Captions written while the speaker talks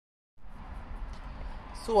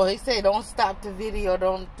So he said, don't stop the video,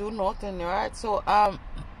 don't do nothing, right? So how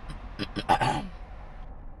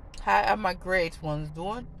are my great ones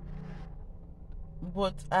doing?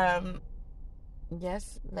 But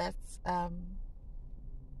yes, let's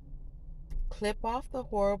clip off the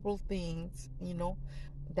horrible things,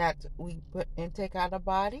 that we put and take out of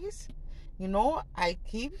bodies. I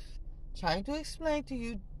keep trying to explain to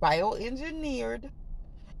you, bioengineered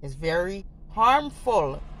is very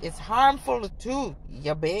harmful. It's harmful to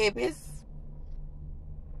your babies,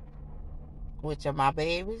 which are my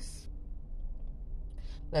babies.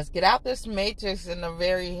 Let's get out this matrix in a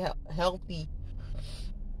very healthy,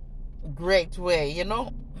 great way,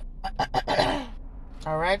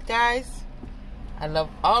 All right, guys. I love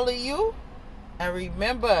all of you. And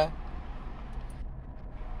remember,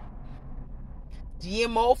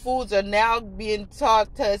 GMO foods are now being said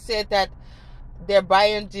that they're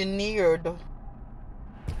bioengineered.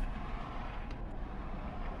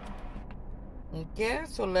 Okay,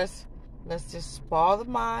 so let's just spar the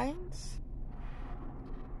minds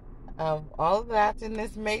of all of that in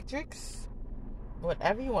this matrix,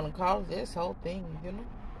 whatever you want to call this whole thing,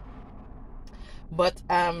 But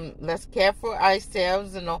let's care for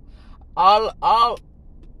ourselves, all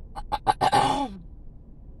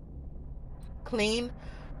clean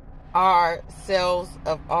ourselves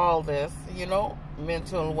of all this,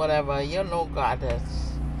 mental whatever,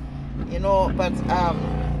 goddess, but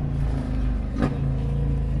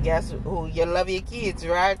guess who? You love your kids,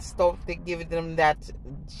 right? Stop to give them that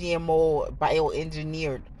GMO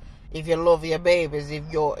bioengineered. If you love your babies, if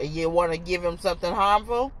you want to give them something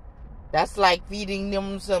harmful, that's like feeding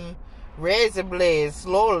them some razor blades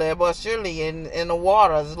slowly but surely in the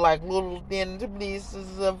water. It's like little thin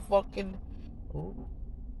pieces of fucking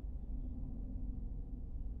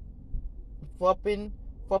flopping,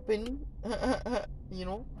 because I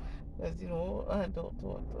don't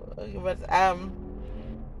want to. But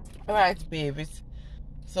all right, babies.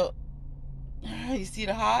 So you see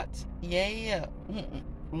the heart? Yeah.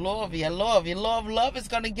 Love is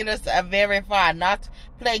gonna get us very far. Not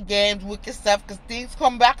play games, wicked stuff, because things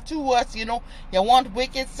come back to us. You want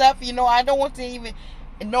wicked stuff. I don't want to even.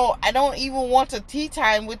 No, I don't even want a tea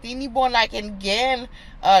time with anyone I can get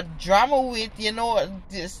drama with.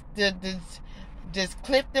 Just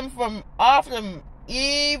clip them from off them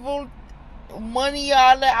evil money.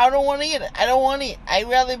 All that. I don't want it. I'd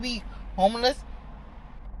rather be homeless,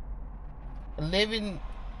 living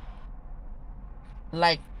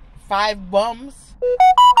like 5 bums.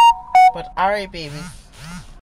 But alright, babies.